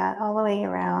like that all the way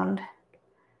around.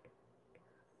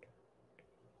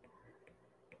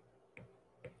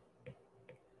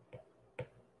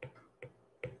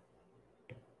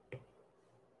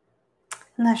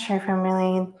 I'm not sure if I'm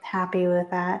really happy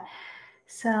with that.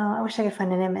 So I wish I could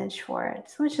find an image for it.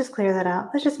 So let's just clear that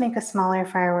out. Let's just make a smaller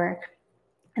firework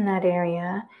in that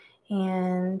area.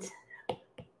 And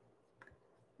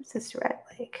what's this red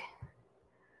like?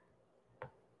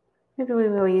 Maybe we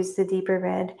will use the deeper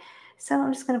red. So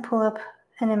I'm just going to pull up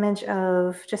an image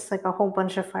of just like a whole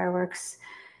bunch of fireworks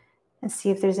and see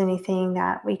if there's anything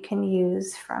that we can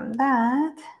use from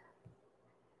that.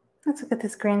 Let's look at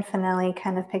this grand finale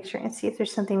kind of picture and see if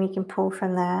there's something we can pull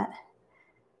from that.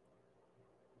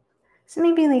 So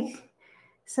maybe like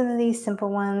some of these simple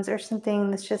ones or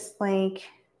something that's just like,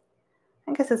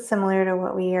 I guess it's similar to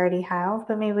what we already have,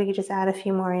 but maybe we could just add a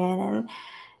few more in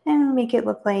and make it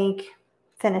look like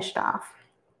finished off.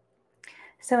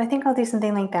 So I think I'll do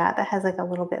something like that has like a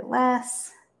little bit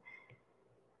less.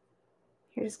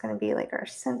 Here's going to be like our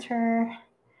center.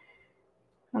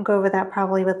 I'll go over that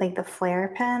probably with like the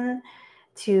flare pen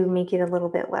to make it a little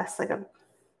bit less like a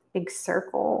big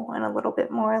circle and a little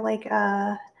bit more like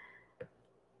a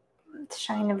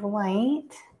shine of light.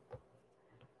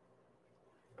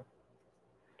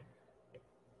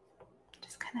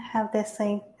 Just kind of have this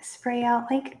like spray out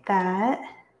like that.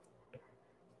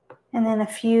 And then a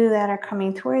few that are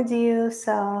coming towards you.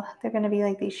 So they're going to be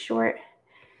like these short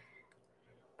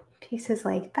pieces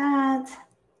like that.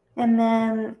 And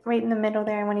then right in the middle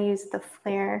there, I want to use the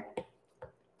flare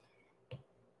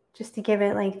just to give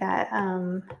it like that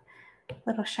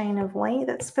little shine of light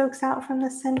that spokes out from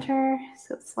the center.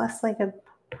 So it's less like a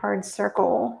hard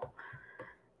circle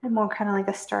and more kind of like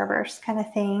a starburst kind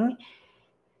of thing.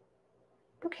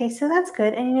 Okay, so that's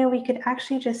good. And you know, we could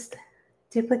actually just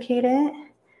duplicate it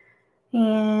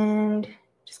and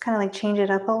just kind of like change it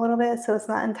up a little bit so it's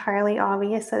not entirely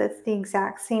obvious that it's the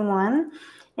exact same one.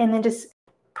 And then just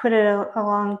put it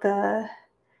along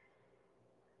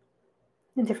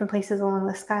in different places along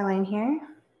the skyline here.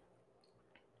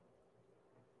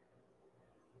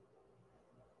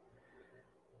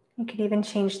 You could even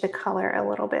change the color a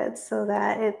little bit so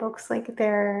that it looks like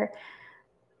they're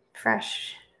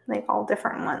fresh, like all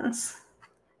different ones.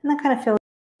 And that kind of fills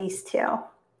these too.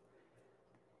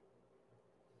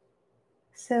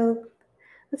 So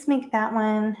let's make that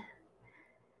one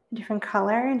a different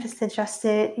color and just adjust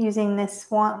it using this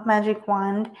magic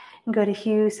wand and go to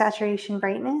hue, saturation,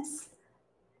 brightness.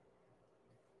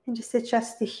 and just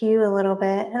adjust the hue a little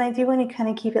bit. And I do want to kind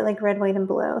of keep it like red, white, and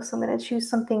blue. So I'm going to choose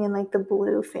something in like the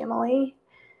blue family.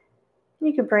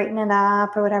 You could brighten it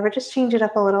up or whatever. Just change it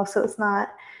up a little so it's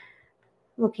not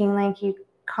looking like you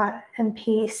cut and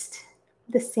paste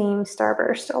the same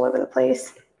starburst all over the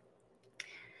place.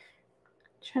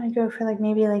 Trying to go for like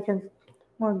maybe like a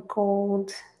more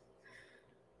gold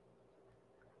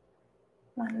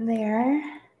one there.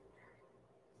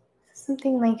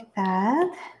 Something like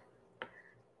that.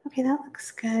 Okay, that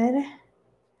looks good.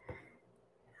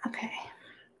 Okay.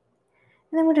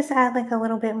 And then we'll just add like a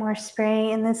little bit more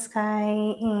spray in this guy,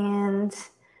 and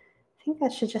I think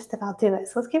that should just about do it.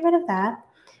 So let's get rid of that.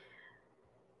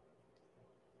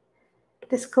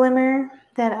 This glimmer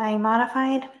that I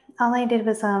modified, all I did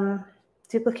was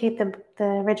duplicate the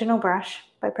original brush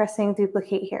by pressing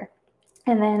duplicate here.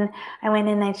 And then I went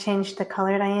in and I changed the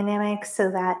color dynamics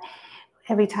so that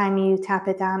every time you tap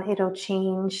it down, it'll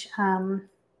change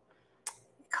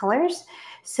colors.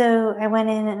 So I went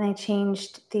in and I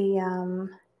changed the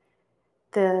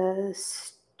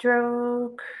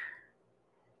stroke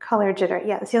color jitter.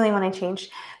 Yeah, it's the only one I changed.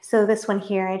 So this one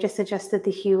here, I just adjusted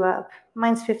the hue up.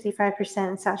 Mine's 55%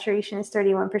 and saturation is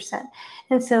 31%.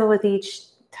 And so with each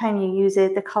time you use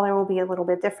it, the color will be a little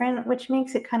bit different, which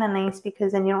makes it kind of nice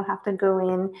because then you don't have to go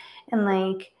in and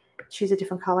like choose a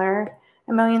different color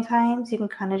a million times. You can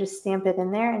kind of just stamp it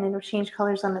in there and it'll change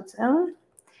colors on its own.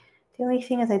 The only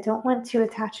thing is I don't want to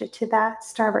attach it to that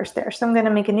starburst there. So I'm going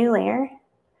to make a new layer.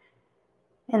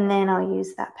 And then I'll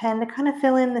use that pen to kind of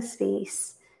fill in the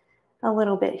space a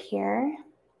little bit here.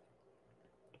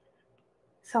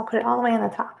 So I'll put it all the way on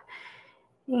the top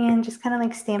and just kind of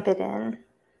like stamp it in.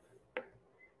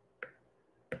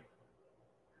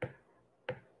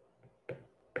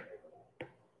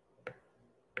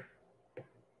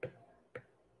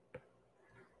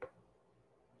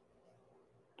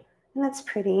 And that's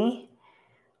pretty.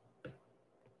 I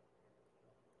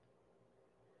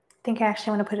think I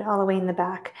actually want to put it all the way in the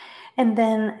back. And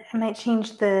then I might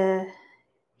change the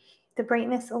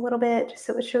brightness a little bit just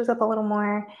so it shows up a little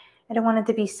more. I don't want it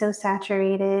to be so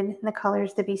saturated and the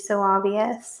colors to be so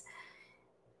obvious.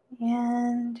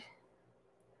 And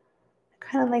I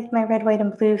kind of like my red, white,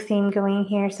 and blue theme going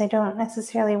here, so I don't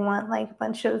necessarily want like a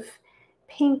bunch of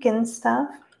pink and stuff.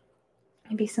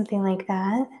 Maybe something like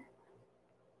that.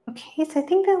 Okay, so I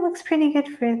think that looks pretty good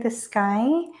for the sky.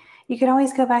 You could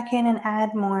always go back in and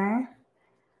add more.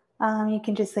 You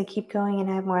can just like keep going and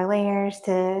add more layers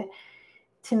to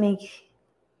make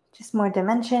just more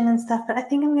dimension and stuff, but I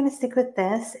think I'm gonna stick with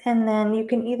this. And then you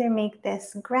can either make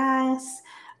this grass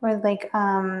or like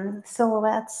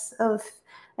silhouettes of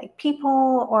like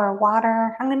people or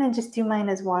water. I'm gonna just do mine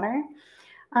as water.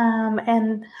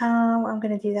 And how I'm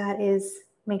gonna do that is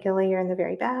make a layer in the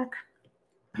very back.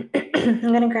 I'm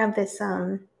gonna grab this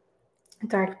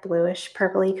dark bluish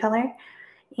purpley color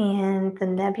and the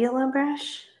nebula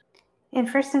brush. And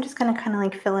first I'm just gonna kind of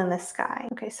like fill in the sky.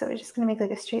 Okay, so we're just gonna make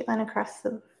like a straight line across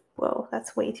the, whoa,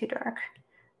 that's way too dark.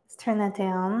 Let's turn that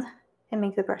down and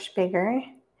make the brush bigger.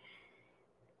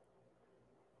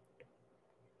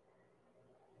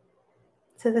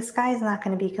 So the sky is not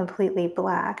gonna be completely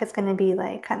black. It's gonna be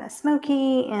like kind of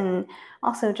smoky, and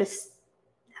also just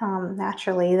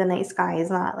naturally the night sky is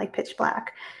not like pitch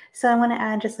black. So I wanna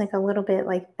add just like a little bit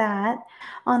like that.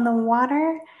 On the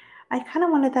water, I kind of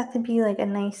wanted that to be like a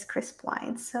nice crisp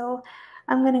line. So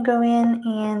I'm gonna go in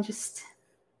and just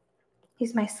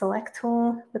use my select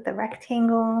tool with the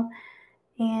rectangle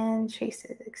and trace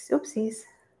it, oopsies,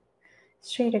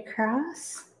 straight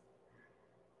across.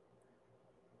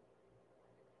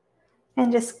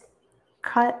 And just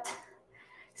cut.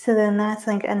 So then that's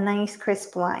like a nice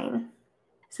crisp line.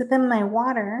 So then my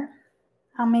water,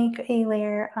 I'll make a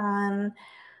layer on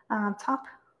top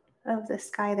of the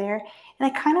sky there. And I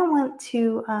kind of want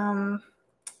to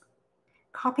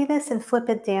copy this and flip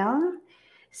it down.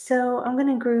 So I'm going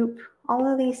to group all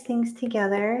of these things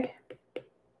together,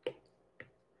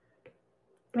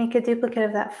 make a duplicate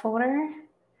of that folder.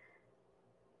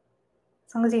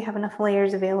 As long as you have enough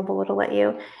layers available, it'll let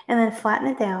you. And then flatten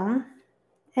it down.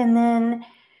 And then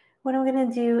what I'm going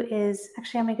to do is,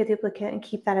 actually I'll make a duplicate and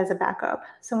keep that as a backup.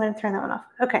 So I'm going to turn that one off.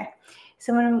 Okay,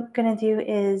 so what I'm going to do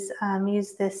is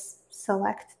use this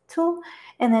select tool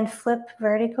and then flip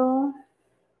vertical,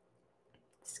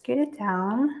 scoot it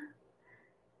down,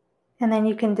 and then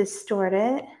you can distort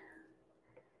it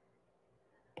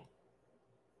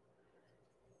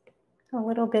a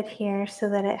little bit here so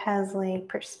that it has like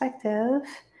perspective.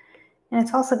 And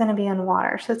it's also going to be on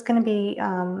water, so it's going to be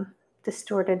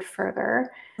distorted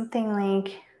further. Something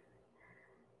like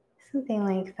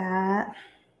that.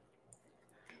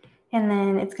 And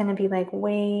then it's going to be like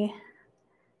way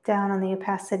down on the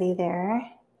opacity there.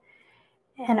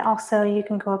 And also you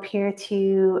can go up here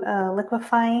to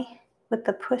liquefy with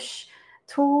the push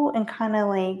tool and kind of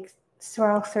like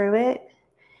swirl through it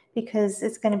because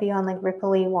it's going to be on like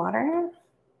ripply water.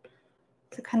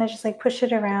 So kind of just like push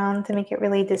it around to make it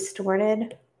really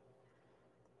distorted.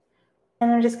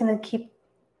 And I'm just going to keep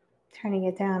turning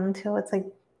it down until it's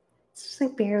just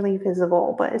like barely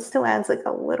visible, but it still adds like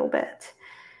a little bit.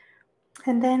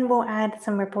 And then we'll add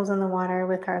some ripples in the water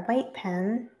with our light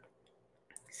pen.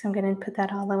 So I'm going to put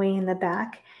that all the way in the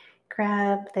back.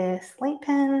 Grab this light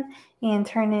pen and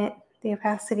turn the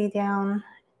opacity down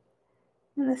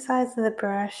and the size of the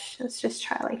brush. Let's just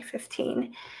try like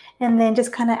 15. And then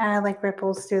just kind of add like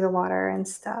ripples through the water and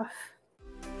stuff.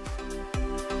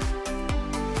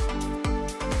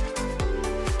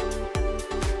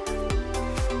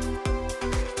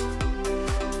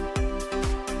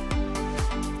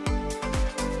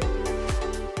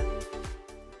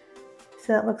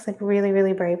 So that looks like really,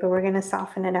 really bright, but we're going to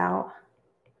soften it out.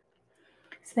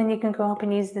 So then you can go up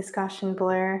and use this Gaussian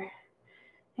blur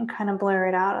and kind of blur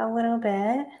it out a little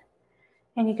bit.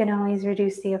 And you can always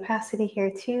reduce the opacity here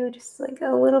too, just like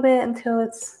a little bit until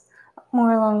it's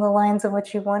more along the lines of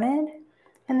what you wanted.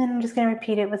 And then I'm just going to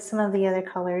repeat it with some of the other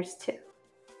colors too.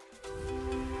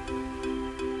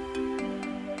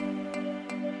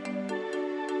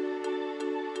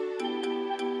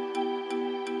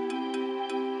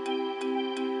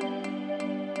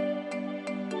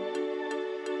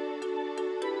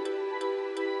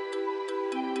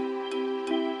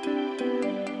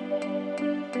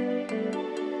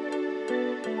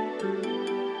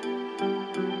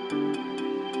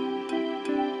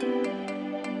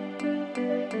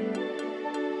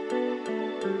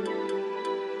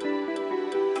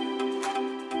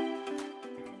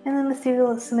 And then let's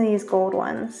do some of these gold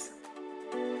ones.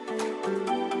 And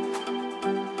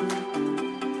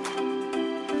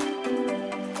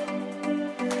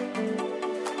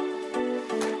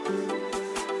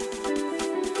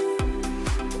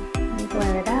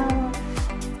blur it out.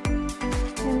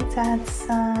 And let's add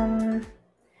some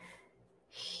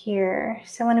here.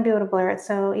 So I want to be able to blur it.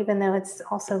 So even though it's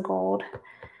also gold,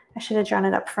 I should have drawn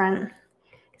it up front.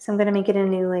 So I'm going to make it a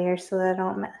new layer so that I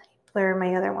don't blur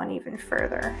my other one even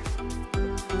further.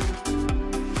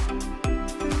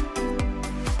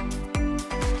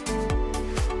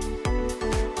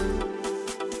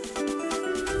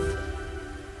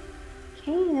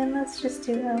 Okay, and let's just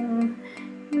do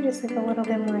just like a little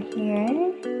bit more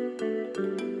here.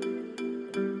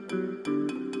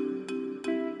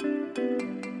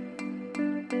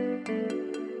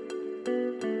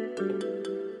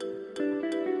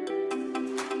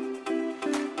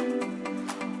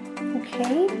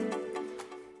 Okay,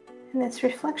 and this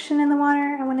reflection in the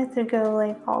water, I want it to go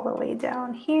like all the way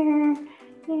down here.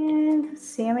 And let's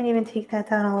see, I might even take that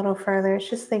down a little further. It's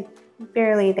just like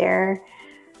barely there.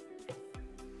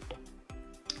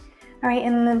 All right,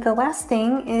 and then the last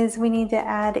thing is we need to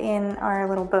add in our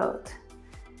little boat.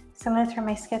 So I'm gonna turn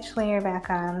my sketch layer back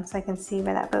on so I can see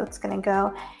where that boat's gonna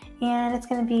go. And it's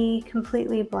gonna be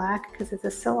completely black because it's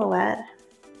a silhouette.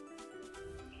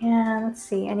 And let's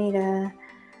see, I need a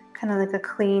kind of like a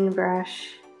clean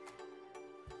brush.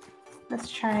 Let's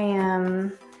try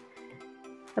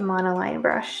the monoline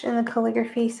brush in the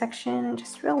calligraphy section,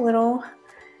 just real little,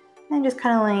 and just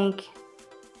kind of like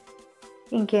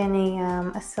again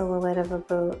a silhouette of a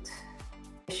boat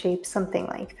shape, something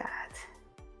like that.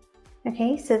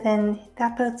 Okay, so then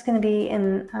that boat's going to be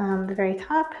in the very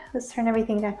top. Let's turn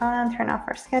everything back on, turn off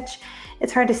our sketch.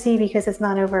 It's hard to see because it's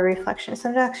not over reflection, so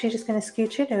I'm actually just going to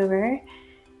scooch it over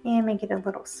and make it a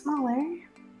little smaller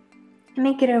and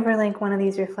make it over like one of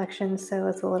these reflections so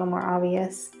it's a little more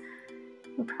obvious.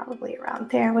 And probably around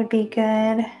there would be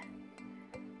good.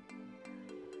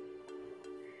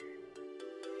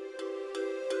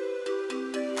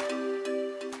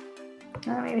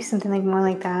 Maybe something like more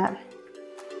like that.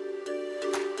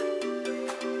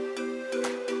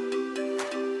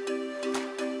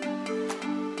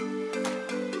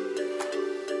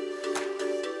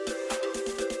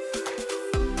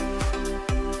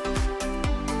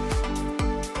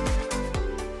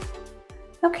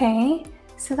 Okay,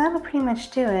 so that'll pretty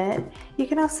much do it. You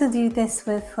can also do this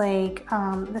with like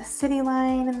the city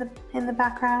line in the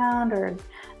background, or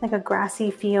like a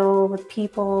grassy field with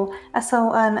people. I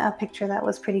saw a picture that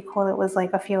was pretty cool. It was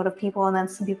like a field of people, and then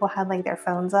some people had like their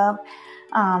phones up.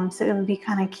 So it would be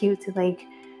kind of cute to like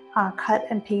cut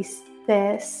and paste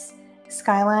this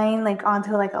skyline like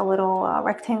onto like a little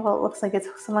rectangle. It looks like it's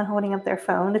someone holding up their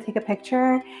phone to take a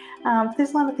picture.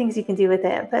 There's a lot of things you can do with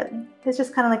it, but it's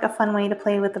just kind of like a fun way to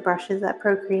play with the brushes that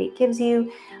Procreate gives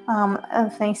you.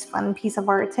 A nice fun piece of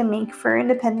art to make for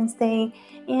Independence Day,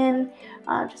 and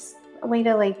just a way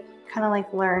to like kind of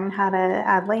like learn how to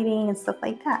add lighting and stuff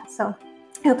like that. So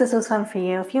I hope this was fun for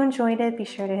you. If you enjoyed it, be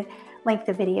sure to like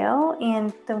the video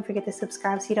and don't forget to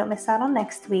subscribe so you don't miss out on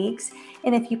next week's.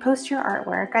 And if you post your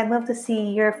artwork, I'd love to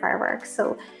see your fireworks.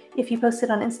 So if you post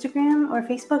it on Instagram or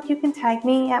Facebook, you can tag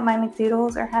me at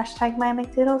MyMcDoodles or hashtag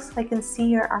MyMcDoodles so I can see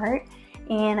your art,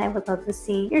 and I would love to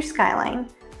see your skyline.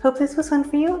 Hope this was fun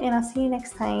for you, and I'll see you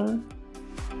next time.